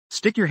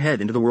Stick your head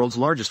into the world's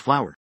largest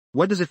flower.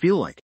 What does it feel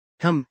like?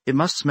 It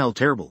must smell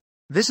terrible.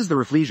 This is the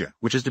Rafflesia,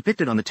 which is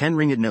depicted on the 10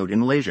 ringgit note in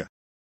Malaysia.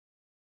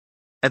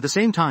 At the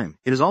same time,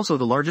 it is also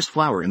the largest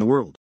flower in the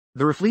world.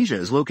 The Rafflesia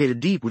is located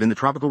deep within the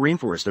tropical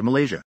rainforest of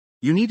Malaysia.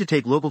 You need to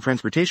take local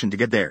transportation to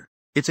get there.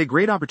 It's a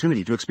great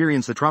opportunity to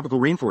experience the tropical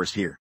rainforest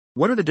here.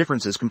 What are the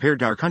differences compared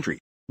to our country?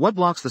 What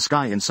blocks the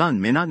sky and sun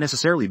may not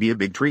necessarily be a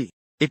big tree.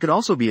 It could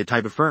also be a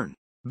type of fern.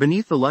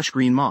 Beneath the lush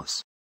green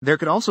moss, there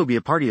could also be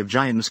a party of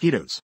giant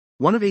mosquitoes.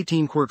 One of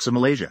 18 quirks of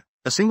Malaysia.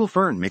 A single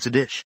fern makes a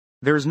dish.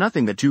 There is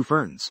nothing that two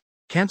ferns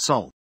can't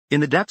solve.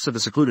 In the depths of the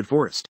secluded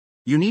forest,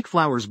 unique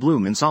flowers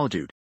bloom in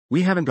solitude.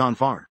 We haven't gone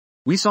far.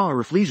 We saw a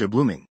Rafflesia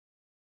blooming.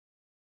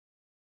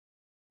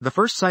 The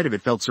first sight of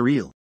it felt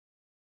surreal.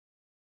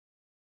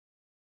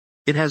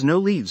 It has no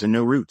leaves and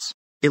no roots.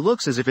 It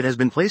looks as if it has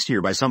been placed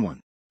here by someone.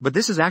 But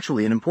this is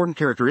actually an important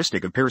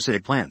characteristic of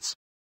parasitic plants.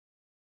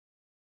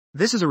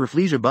 This is a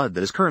Rafflesia bud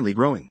that is currently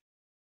growing.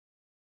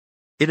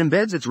 It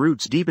embeds its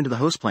roots deep into the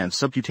host plant's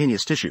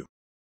subcutaneous tissue.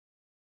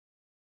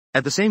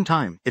 At the same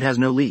time, it has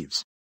no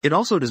leaves. It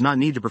also does not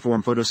need to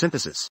perform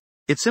photosynthesis.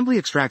 It simply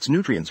extracts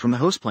nutrients from the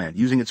host plant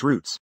using its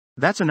roots.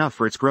 That's enough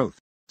for its growth.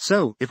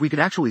 So, if we could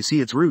actually see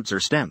its roots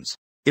or stems,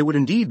 it would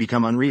indeed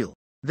become unreal.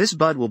 This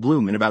bud will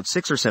bloom in about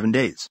 6 or 7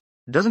 days.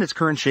 Doesn't its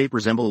current shape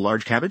resemble a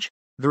large cabbage?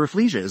 The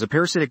Rafflesia is a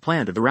parasitic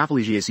plant of the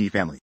Rafflesia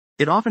family.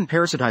 It often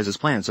parasitizes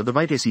plants of the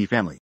Vitaceae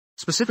family.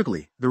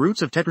 Specifically, the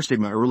roots of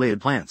tetrastigma are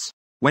related plants.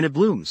 When it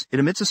blooms, it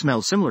emits a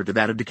smell similar to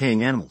that of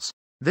decaying animals.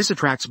 This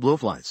attracts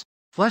blowflies.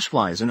 Flesh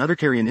flies and other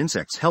carrion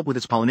insects help with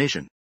its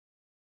pollination.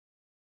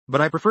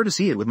 But I prefer to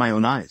see it with my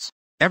own eyes.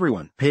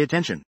 Everyone, pay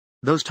attention.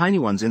 Those tiny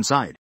ones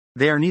inside.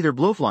 They are neither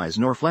blowflies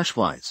nor flesh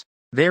flies.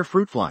 They are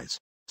fruit flies.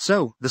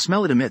 So, the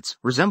smell it emits,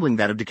 resembling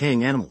that of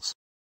decaying animals,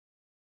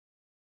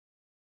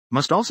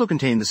 must also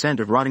contain the scent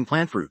of rotting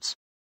plant fruits.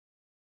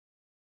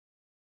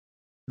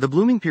 The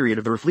blooming period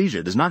of the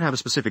Rafflesia does not have a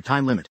specific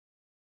time limit.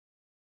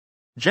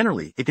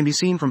 Generally, it can be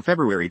seen from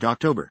February to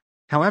October.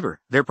 However,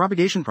 their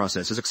propagation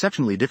process is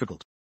exceptionally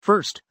difficult.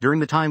 First,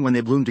 during the time when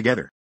they bloom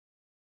together,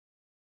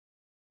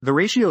 the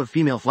ratio of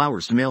female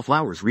flowers to male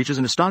flowers reaches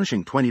an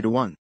astonishing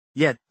 20:1.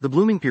 Yet, the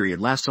blooming period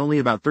lasts only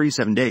about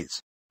 37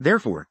 days.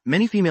 Therefore,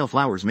 many female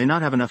flowers may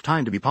not have enough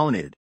time to be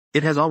pollinated.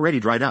 It has already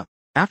dried up.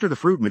 After the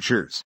fruit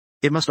matures,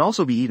 it must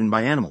also be eaten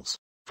by animals.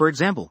 For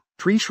example,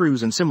 tree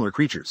shrews and similar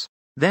creatures.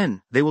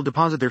 Then, they will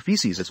deposit their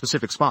feces at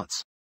specific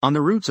spots, on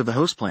the roots of the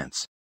host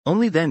plants.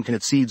 Only then can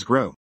its seeds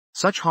grow.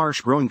 Such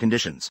harsh growing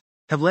conditions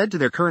have led to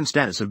their current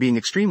status of being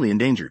extremely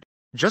endangered.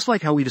 Just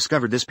like how we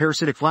discovered this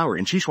parasitic flower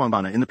in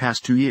Xishuangbanna in the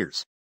past 2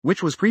 years,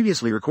 which was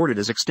previously recorded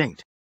as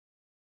extinct.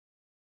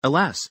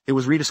 Alas, it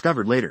was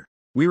rediscovered later.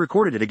 We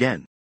recorded it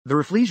again. The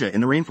Rafflesia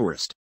in the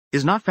rainforest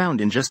is not found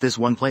in just this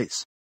one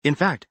place. In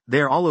fact, they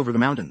are all over the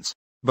mountains.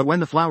 But when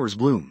the flowers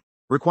bloom,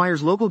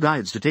 requires local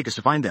guides to take us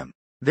to find them.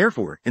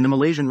 Therefore, in the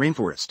Malaysian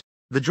rainforest,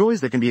 the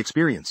joys that can be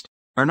experienced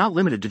are not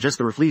limited to just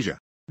the Rafflesia.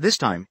 This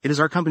time, it is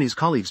our company's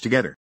colleagues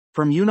together,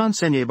 from Yunnan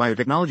Senye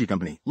Biotechnology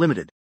Company,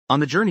 Limited, on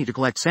the journey to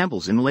collect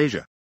samples in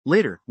Malaysia.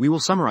 Later, we will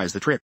summarize the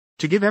trip,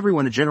 to give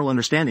everyone a general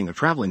understanding of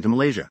traveling to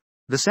Malaysia.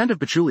 The scent of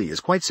patchouli is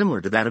quite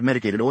similar to that of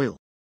medicated oil.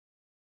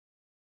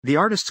 The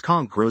artist's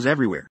conch grows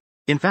everywhere.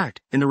 In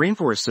fact, in the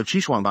rainforests of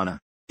Xishuangbanna,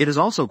 it is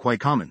also quite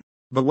common.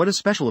 But what is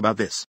special about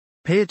this?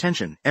 Pay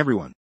attention,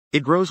 everyone.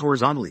 It grows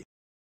horizontally.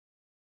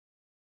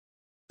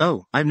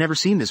 Oh, I've never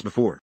seen this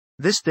before.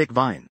 This thick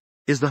vine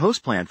is the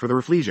host plant for the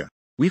Rafflesia.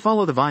 We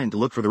follow the vine to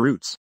look for the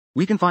roots.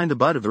 We can find the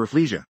bud of the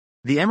Rafflesia.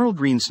 The emerald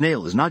green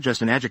snail is not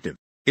just an adjective.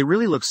 It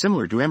really looks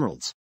similar to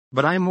emeralds.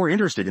 But I am more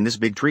interested in this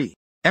big tree.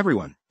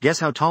 Everyone, guess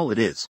how tall it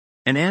is?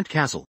 An ant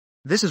castle.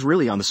 This is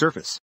really on the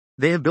surface.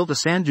 They have built a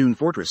sand dune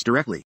fortress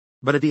directly.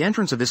 But at the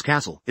entrance of this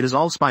castle, it is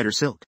all spider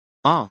silk.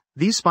 Ah,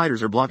 these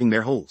spiders are blocking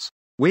their holes,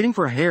 waiting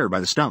for a hair by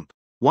the stump.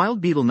 Wild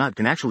beetle nut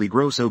can actually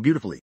grow so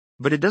beautifully.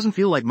 But it doesn't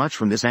feel like much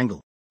from this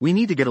angle. We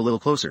need to get a little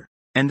closer,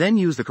 and then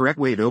use the correct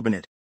way to open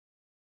it.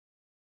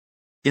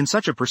 In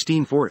such a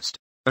pristine forest,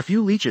 a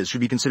few leeches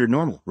should be considered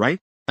normal, right?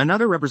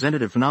 Another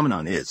representative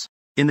phenomenon is,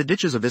 in the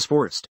ditches of this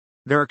forest,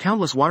 there are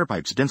countless water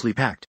pipes densely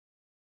packed.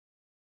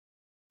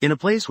 In a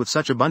place with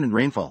such abundant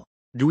rainfall,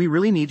 do we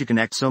really need to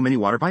connect so many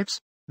water pipes?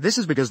 This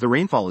is because the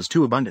rainfall is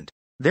too abundant.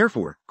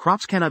 Therefore,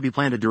 crops cannot be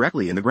planted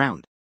directly in the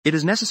ground. It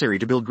is necessary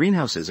to build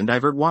greenhouses and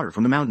divert water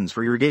from the mountains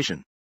for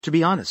irrigation. To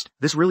be honest,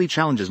 this really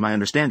challenges my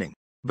understanding.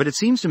 But it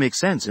seems to make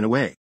sense in a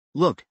way.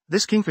 Look,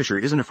 this kingfisher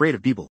isn't afraid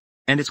of people.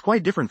 And it's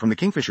quite different from the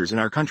kingfishers in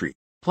our country.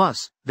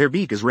 Plus, their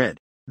beak is red.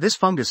 This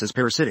fungus is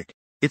parasitic.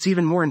 It's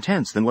even more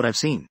intense than what I've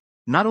seen.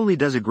 Not only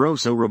does it grow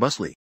so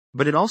robustly,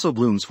 but it also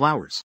blooms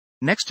flowers.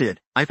 Next to it,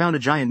 I found a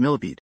giant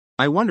millipede.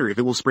 I wonder if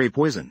it will spray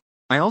poison.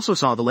 I also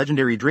saw the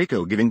legendary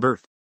Draco giving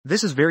birth.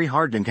 This is very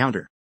hard to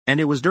encounter. And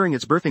it was during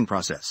its birthing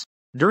process.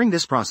 During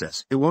this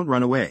process, it won't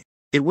run away.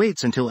 It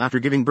waits until after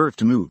giving birth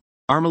to move.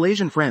 Our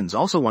Malaysian friends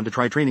also want to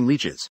try training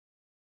leeches.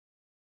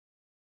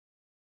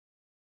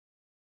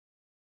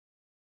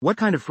 What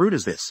kind of fruit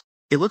is this?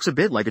 It looks a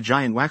bit like a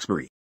giant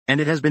waxberry,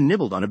 and it has been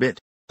nibbled on a bit.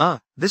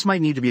 This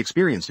might need to be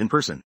experienced in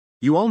person.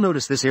 You all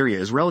notice this area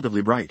is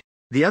relatively bright.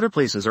 The other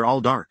places are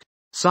all dark.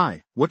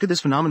 Sigh, what could this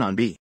phenomenon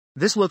be?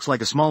 This looks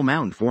like a small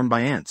mound formed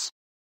by ants.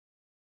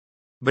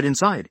 But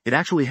inside, it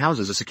actually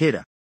houses a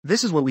cicada.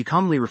 This is what we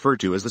commonly refer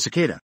to as the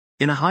cicada.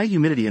 In a high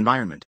humidity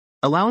environment,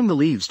 allowing the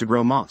leaves to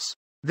grow moss.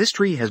 This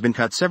tree has been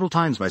cut several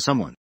times by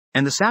someone,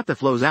 and the sap that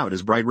flows out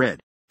is bright red.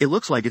 It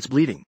looks like it's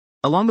bleeding.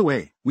 Along the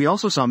way, we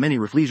also saw many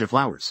Rafflesia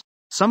flowers.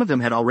 Some of them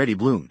had already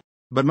bloomed,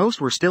 but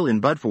most were still in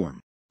bud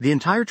form. The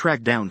entire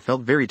trek down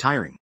felt very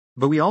tiring,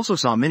 but we also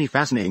saw many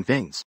fascinating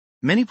things.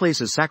 Many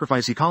places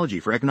sacrifice ecology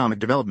for economic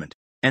development,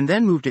 and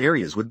then move to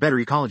areas with better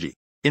ecology.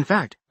 In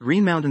fact,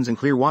 green mountains and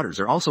clear waters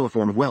are also a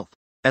form of wealth.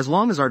 As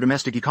long as our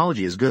domestic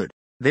ecology is good,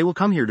 they will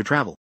come here to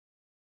travel.